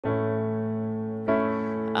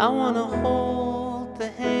I wanna hold the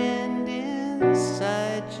hand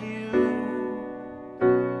inside you.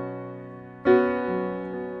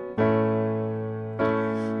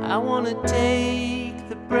 I wanna take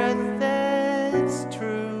the breath that's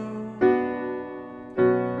true.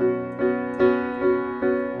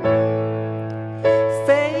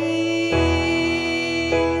 Fade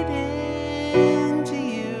into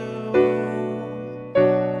you.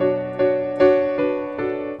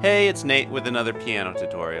 Hey, it's Nate with another piano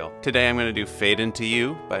tutorial. Today I'm going to do Fade Into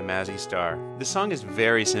You by Mazzy Star. This song is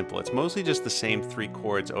very simple. It's mostly just the same 3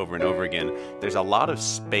 chords over and over again. There's a lot of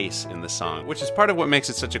space in the song, which is part of what makes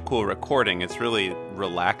it such a cool recording. It's really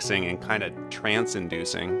relaxing and kind of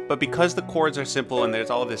trance-inducing. But because the chords are simple and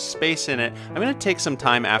there's all this space in it, I'm going to take some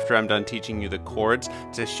time after I'm done teaching you the chords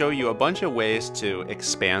to show you a bunch of ways to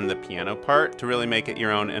expand the piano part to really make it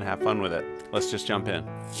your own and have fun with it. Let's just jump in.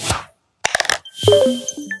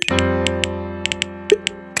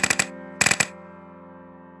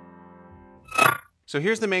 So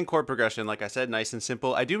here's the main chord progression. Like I said, nice and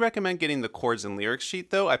simple. I do recommend getting the chords and lyrics sheet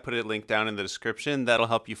though. I put a link down in the description. That'll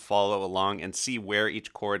help you follow along and see where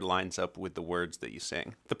each chord lines up with the words that you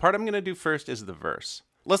sing. The part I'm gonna do first is the verse.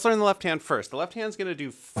 Let's learn the left hand first. The left hand's gonna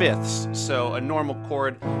do fifths. So a normal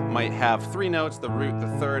chord might have 3 notes, the root, the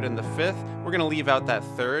third, and the fifth. We're gonna leave out that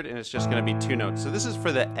third and it's just gonna be 2 notes. So this is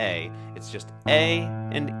for the A. It's just A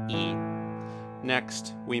and E.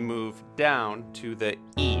 Next, we move down to the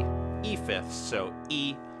E. E fifths, so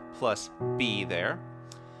E plus B there.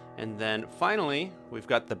 And then finally, we've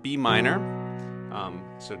got the B minor.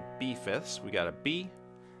 So B fifths, we got a B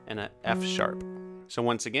and an F sharp. So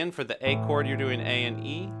once again, for the A chord, you're doing A and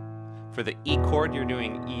E. For the E chord, you're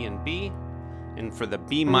doing E and B. And for the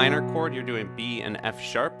B minor chord, you're doing B and F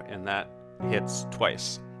sharp, and that hits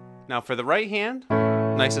twice. Now for the right hand,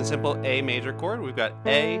 nice and simple, A major chord. We've got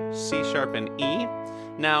A, C sharp, and E.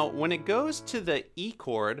 Now, when it goes to the E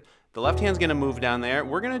chord, the left hand's gonna move down there.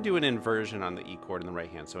 We're gonna do an inversion on the E chord in the right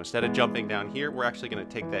hand. So instead of jumping down here, we're actually gonna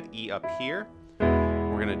take that E up here.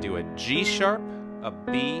 We're gonna do a G sharp, a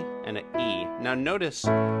B, and an E. Now notice,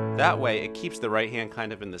 that way it keeps the right hand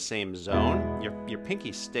kind of in the same zone. Your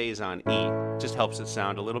pinky stays on E. Just helps it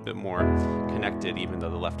sound a little bit more connected even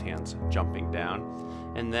though the left hand's jumping down.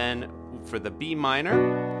 And then for the B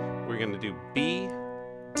minor, we're gonna do B,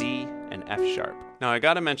 D, and F sharp. Now I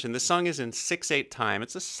gotta mention, this song is in 6/8 time.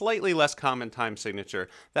 It's a slightly less common time signature.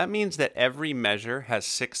 That means that every measure has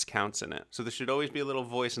 6 counts in it. So there should always be a little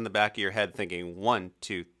voice in the back of your head thinking 1,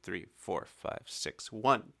 2, 3, 4, 5, 6,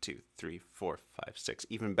 1, 2, 3, 4, 5, 6.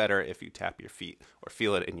 Even better if you tap your feet or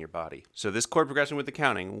feel it in your body. So this chord progression with the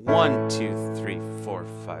counting, 1, 2, 3, 4,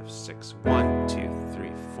 5, 6, 1, 2,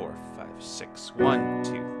 3, 4, 5, 6, 1,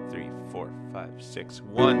 2, 3, 4, 5, 6,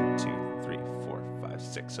 1, 2, 3, 4, 5,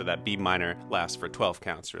 6. So that B minor lasts for 12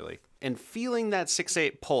 counts really. And feeling that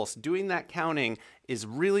 6/8 pulse, doing that counting is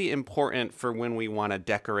really important for when we want to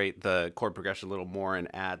decorate the chord progression a little more and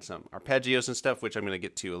add some arpeggios and stuff, which I'm going to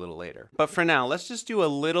get to a little later. But for now, let's just do a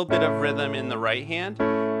little bit of rhythm in the right hand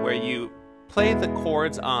where you play the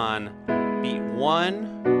chords on beat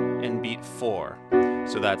 1 and beat 4.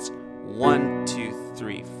 So that's 1, 2,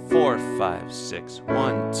 3, 4, 5, 6,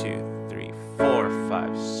 1, 2, 3, 4,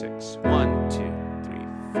 5, 6, 1, 2, 3,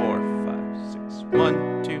 4, 5, 6,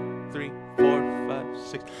 1, 2, 3, 4, 5,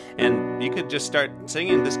 6. And you could just start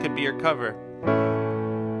singing. This could be your cover.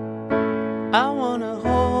 I wanna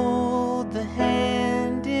hold the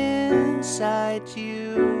hand inside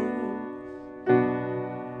you.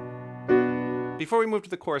 Before we move to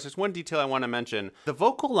the chorus, there's one detail I want to mention. The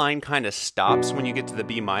vocal line kind of stops when you get to the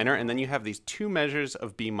B minor, and then you have these 2 measures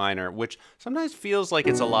of B minor, which sometimes feels like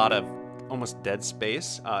it's a lot of almost dead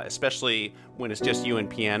space, especially when it's just you and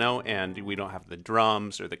piano and we don't have the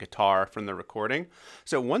drums or the guitar from the recording.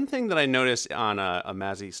 So one thing that I noticed on a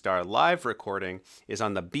Mazzy Star live recording is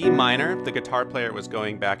on the B minor, the guitar player was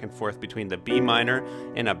going back and forth between the B minor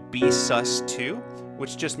and a B sus2,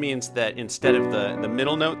 which just means that instead of the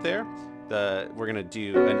middle note there, we're gonna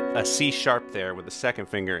do a C sharp there with the 2nd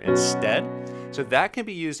finger instead. So that can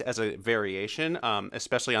be used as a variation,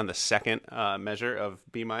 especially on the 2nd measure of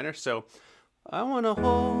B minor. So I wanna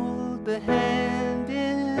hold the hand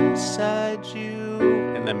inside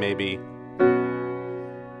you. And then maybe,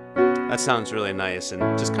 that sounds really nice and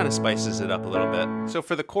just kind of spices it up a little bit. So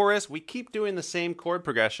for the chorus, we keep doing the same chord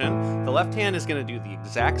progression. The left hand is gonna do the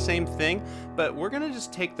exact same thing, but we're gonna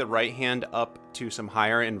just take the right hand up to some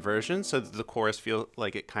higher inversions so that the chorus feels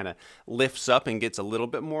like it kind of lifts up and gets a little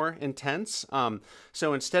bit more intense.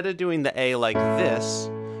 So instead of doing the A like this,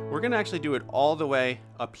 we're gonna actually do it all the way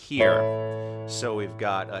up here. So we've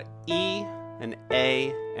got a E, an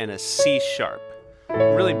A, and a C sharp.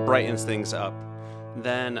 Really brightens things up.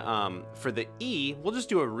 Then for the E, we'll just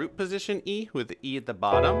do a root position E with the E at the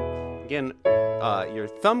bottom. Again, your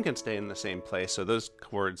thumb can stay in the same place, so those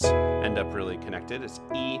chords end up really connected. It's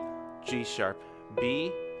E, G sharp,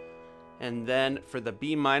 B. And then for the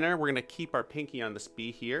B minor, we're gonna keep our pinky on this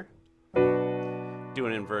B here. Do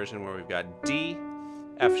an inversion where we've got D,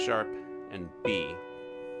 F sharp, and B.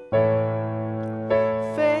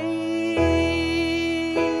 Fade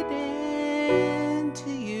into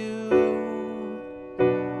you.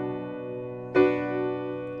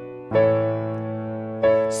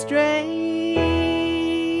 Strange,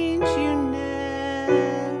 you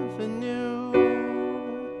never knew.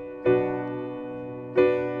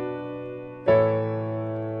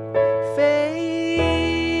 Fade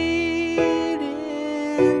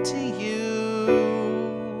into you.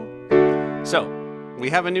 So, we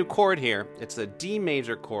have a new chord here. It's a D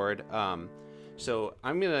major chord. So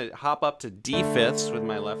I'm gonna hop up to D fifths with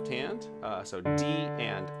my left hand. So D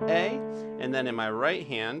and A. And then in my right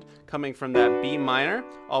hand, coming from that B minor,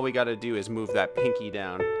 all we gotta do is move that pinky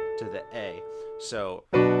down to the A. So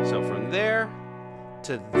from there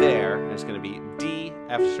to there, it's gonna be D,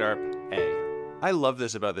 F sharp, A. I love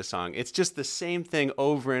this about this song. It's just the same thing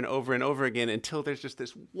over and over and over again until there's just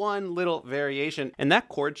this one little variation. And that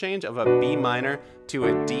chord change of a B minor to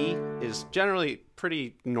a D is generally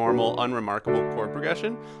pretty normal, unremarkable chord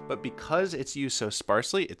progression. But because it's used so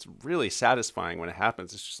sparsely, it's really satisfying when it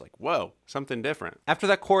happens. It's just like, whoa, something different. After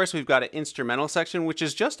that chorus, we've got an instrumental section, which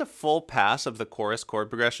is just a full pass of the chorus chord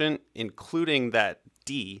progression, including that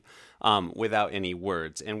D. Without any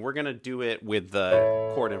words, and we're gonna do it with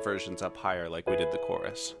the chord inversions up higher like we did the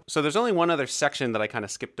chorus. So there's only one other section that I kind of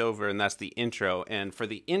skipped over, and that's the intro. And for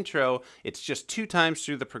the intro, it's just 2 times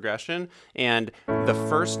through the progression, and the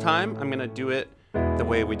first time I'm gonna do it the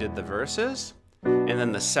way we did the verses, and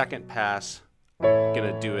then the second pass,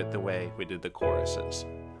 gonna do it the way we did the choruses.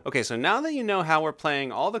 Okay, so now that you know how we're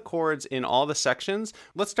playing all the chords in all the sections,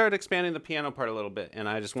 let's start expanding the piano part a little bit. And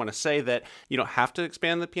I just want to say that you don't have to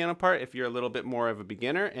expand the piano part if you're a little bit more of a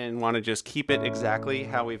beginner and want to just keep it exactly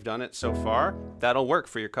how we've done it so far. That'll work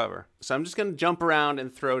for your cover. So I'm just going to jump around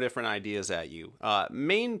and throw different ideas at you.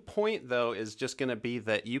 Main point, though, is just going to be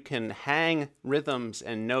that you can hang rhythms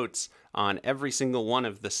and notes on every single one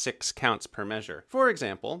of the 6 counts per measure. For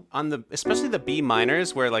example, on especially the B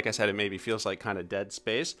minors, where like I said, it maybe feels like kind of dead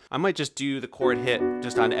space, I might just do the chord hit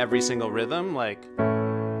just on every single rhythm, like 3,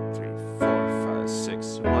 4, 5,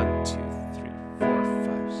 6, 1, 2, 3, 4,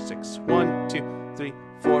 5, 6, 1, 2, 3,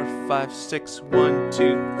 4, 5, 6, 1,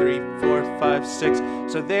 2, 3, 4, 5, 6.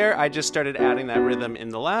 So there I just started adding that rhythm in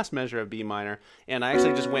the last measure of B minor, and I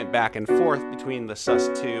actually just went back and forth between the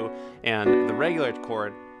sus2 and the regular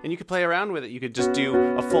chord. And you could play around with it. You could just do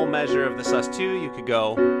a full measure of the sus2. You could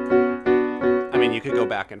go, you could go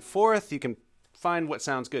back and forth. You can find what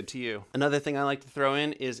sounds good to you. Another thing I like to throw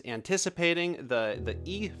in is anticipating the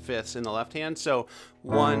E fifths in the left hand. So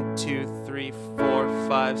 1, 2, 3, 4,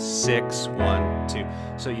 5, 6, 1, 2.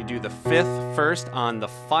 So you do the 5th first on the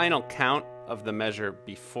final count of the measure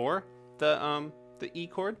before the E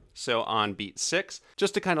chord. So on beat 6,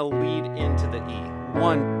 just to kind of lead into the E.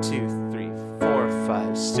 1, 2, 3, 4,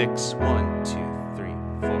 5, 6, 1, 2, 3,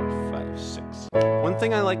 4, 5, 6. One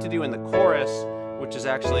thing I like to do in the chorus, which is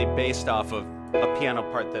actually based off of a piano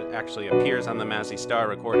part that actually appears on the Mazzy Star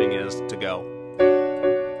recording, is to go.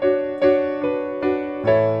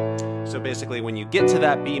 So basically when you get to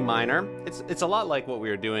that B minor, it's a lot like what we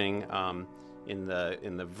were doing in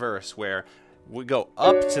the verse, where we go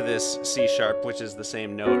up to this C sharp, which is the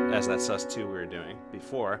same note as that sus2 we were doing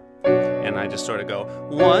before. And I just sort of go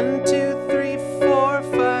 1, 2, 3, 4,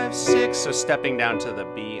 5, 6. So stepping down to the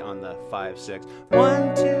B on the 5, 6.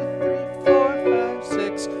 1, 2, 3, 4, 5,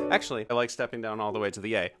 6. Actually, I like stepping down all the way to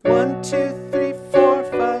the A. 1, 2, 3, 4,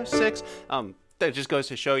 5, 6. That just goes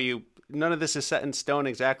to show you none of this is set in stone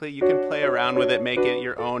exactly. You can play around with it, make it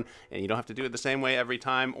your own, and you don't have to do it the same way every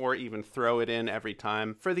time or even throw it in every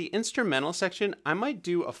time. For the instrumental section, I might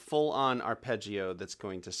do a full-on arpeggio that's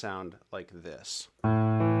going to sound like this.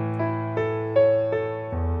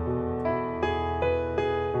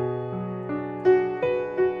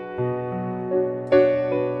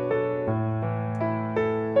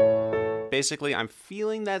 Basically, I'm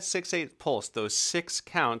feeling that 6/8 pulse, those 6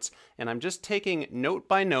 counts, and I'm just taking note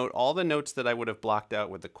by note all the notes that I would have blocked out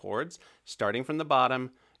with the chords, starting from the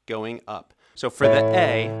bottom, going up. So for the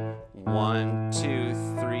A, 1, 2,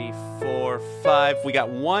 3, 4, 5. We got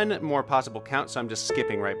one more possible count, so I'm just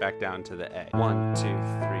skipping right back down to the A. 1, 2,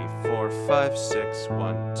 3, 4, 5, 6.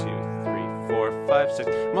 1, 2, 3, 4, 5, 6.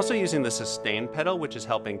 I'm also using the sustain pedal, which is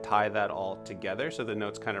helping tie that all together so the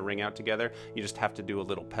notes kind of ring out together. You just have to do a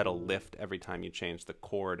little pedal lift every time you change the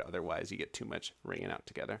chord, otherwise you get too much ringing out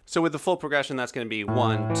together. So with the full progression, that's going to be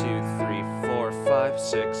 1, 2, 3, 4, 5,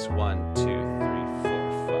 6, 1, 2, 3,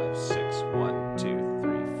 4, 5, 6, 1, 2,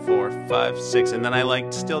 3, 4, 5, 6, and then I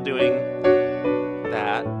like still doing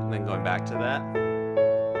that, and then going back to that.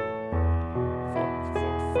 4,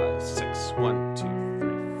 4, 5, 6, 1, 2, 3,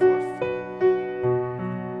 4, 5.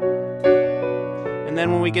 And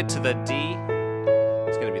then when we get to the D,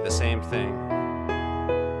 it's going to be the same thing.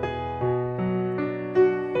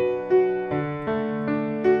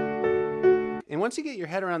 And once you get your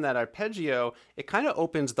head around that arpeggio, it kind of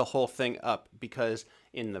opens the whole thing up, because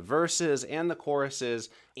in the verses and the choruses,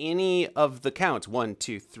 any of the counts, 1,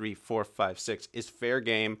 2, 3, 4, 5, 6, is fair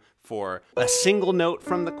game for a single note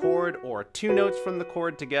from the chord or 2 notes from the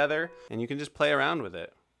chord together, and you can just play around with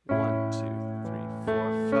it. 1, 2, 3,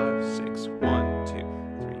 4, 5, 6, 1, 2,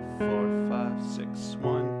 3, 4, 5, 6,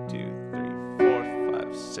 1, 2, 3, 4,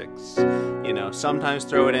 5, 6. You know, sometimes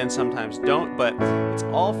throw it in, sometimes don't, but it's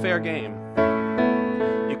all fair game.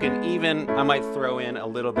 You can even, I might throw in a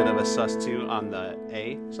little bit of a sus2 on the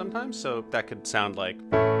A sometimes, so that could sound like,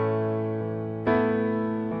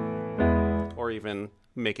 or even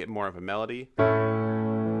make it more of a melody.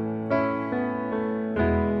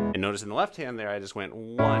 And notice in the left hand there, I just went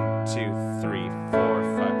 1, 2, 3, 4,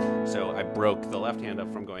 5. So I broke the left hand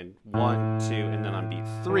up from going 1, 2, and then on beat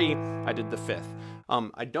 3, I did the 5th.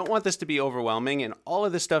 I don't want this to be overwhelming, and all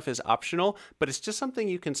of this stuff is optional, but it's just something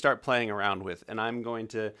you can start playing around with, and I'm going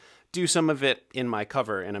to do some of it in my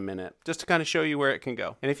cover in a minute, just to kind of show you where it can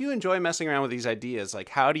go. And if you enjoy messing around with these ideas, like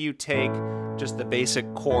how do you take just the basic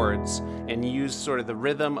chords and use sort of the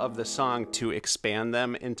rhythm of the song to expand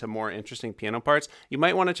them into more interesting piano parts, you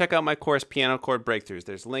might want to check out my course, Piano Chord Breakthroughs.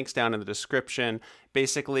 There's links down in the description.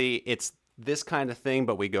 Basically, it's this kind of thing,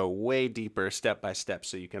 but we go way deeper step by step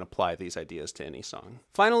so you can apply these ideas to any song.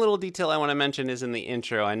 Final little detail I want to mention is in the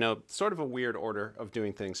intro. I know sort of a weird order of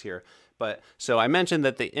doing things here, but so I mentioned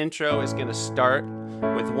that the intro is going to start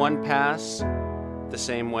with 1 pass the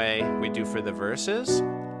same way we do for the verses,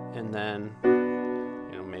 and then,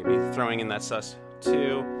 you know, maybe throwing in that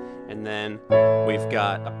sus2, and then we've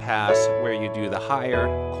got a pass where you do the higher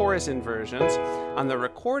chorus inversions. On the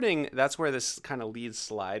recording, that's where this kind of lead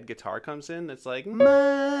slide guitar comes in. It's like,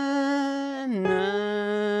 ma,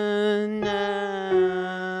 na,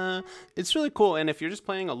 na. It's really cool, and if you're just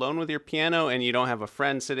playing alone with your piano and you don't have a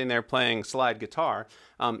friend sitting there playing slide guitar,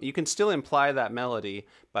 you can still imply that melody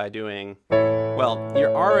by doing, well,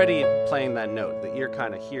 you're already playing that note. The ear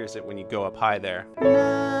kind of hears it when you go up high there.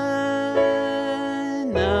 Na,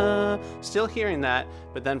 na. Still hearing that,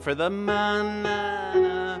 but then for the ma, na,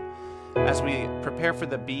 na, as we prepare for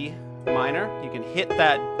the B minor, you can hit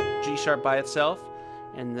that G sharp by itself,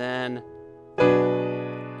 and then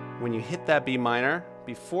when you hit that B minor,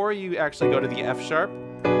 before you actually go to the F sharp,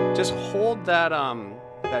 just hold that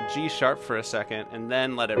that G sharp for a second and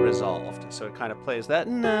then let it resolve. So it kind of plays that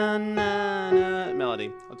na na na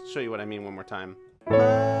melody. I'll show you what I mean one more time.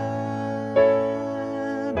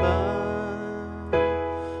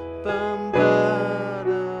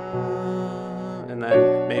 And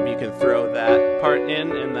then maybe you can throw that part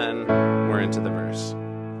in, and then we're into the verse.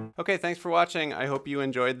 Okay, thanks for watching. I hope you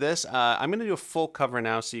enjoyed this. I'm going to do a full cover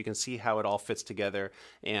now so you can see how it all fits together.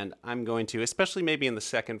 And I'm going to, especially maybe in the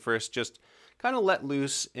second verse, just kind of let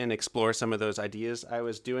loose and explore some of those ideas I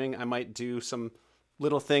was doing. I might do some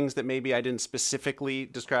little things that maybe I didn't specifically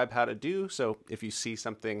describe how to do. So if you see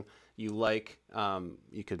something you like,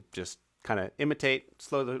 you could just kind of imitate,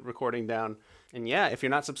 slow the recording down. And yeah, if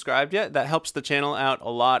you're not subscribed yet, that helps the channel out a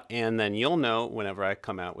lot, and then you'll know whenever I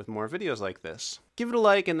come out with more videos like this. Give it a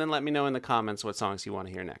like and then let me know in the comments what songs you want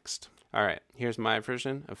to hear next. All right, here's my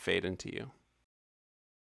version of Fade Into You.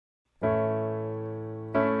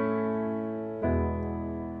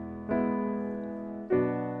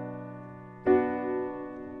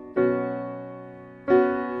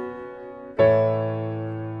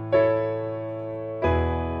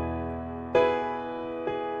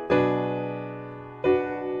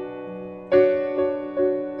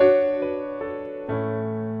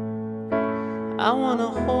 I wanna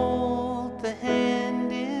hold the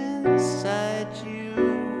hand inside you.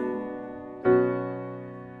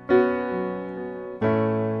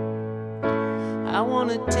 I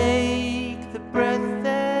wanna take the breath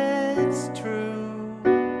that's true.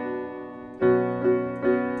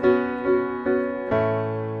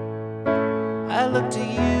 I look to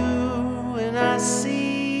you and I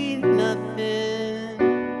see nothing.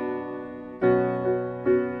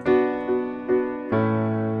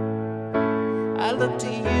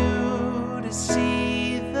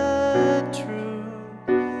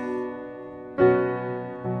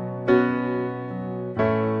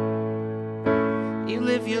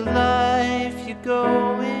 live your life, you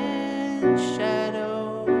go in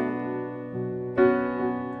shadow.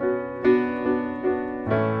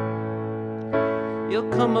 You'll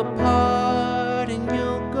come apart and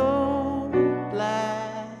you'll go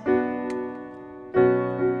black.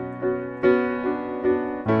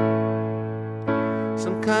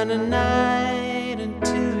 Some kind of night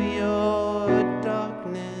into your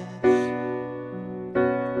darkness.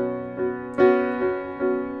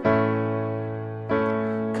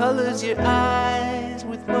 Colors your eyes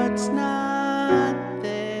with what's not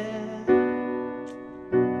there.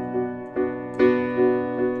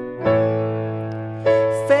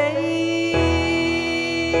 Fade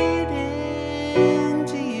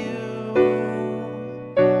into you.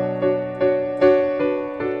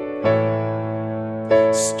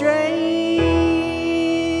 Strange,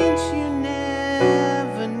 you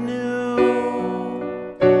never knew.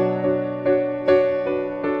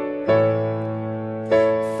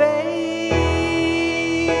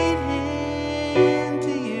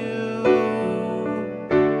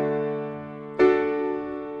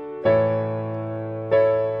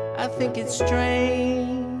 I think it's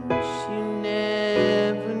strange you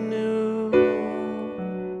never knew.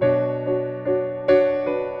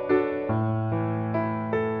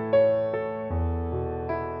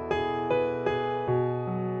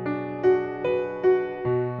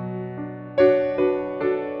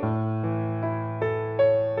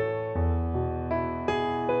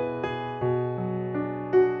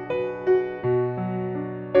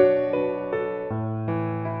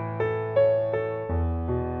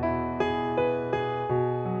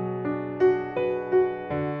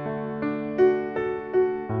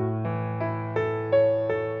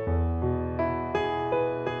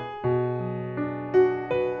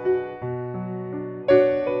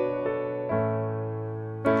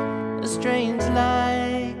 A strange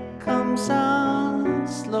light comes on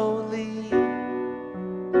slowly.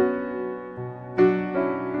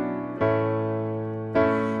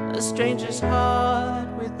 A stranger's heart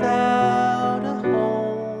without a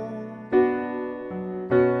home.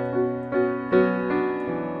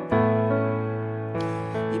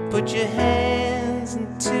 You put your hands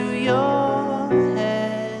into your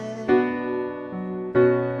head.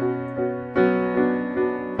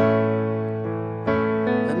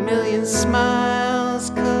 A million smiles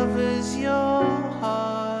covers your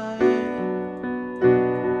heart.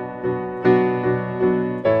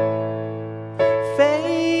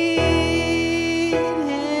 Fade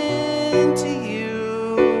into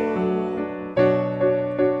you.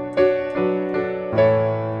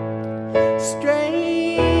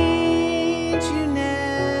 Strange, you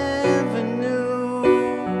never knew.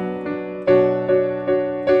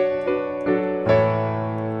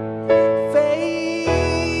 Fade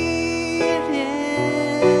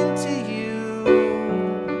into you.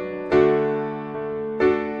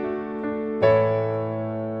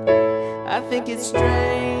 I think it's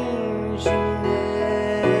strange you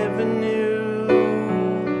never knew.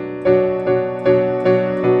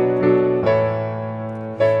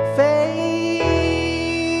 Fade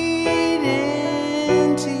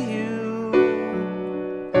into you.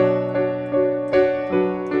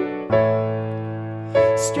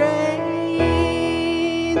 Strange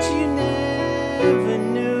you never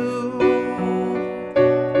knew.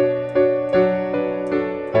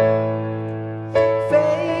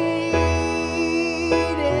 Fade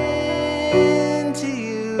into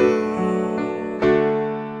you.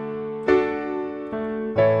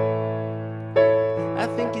 I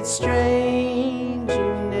think it's strange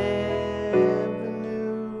you never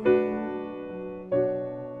knew.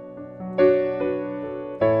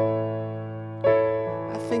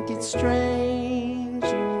 I think it's strange.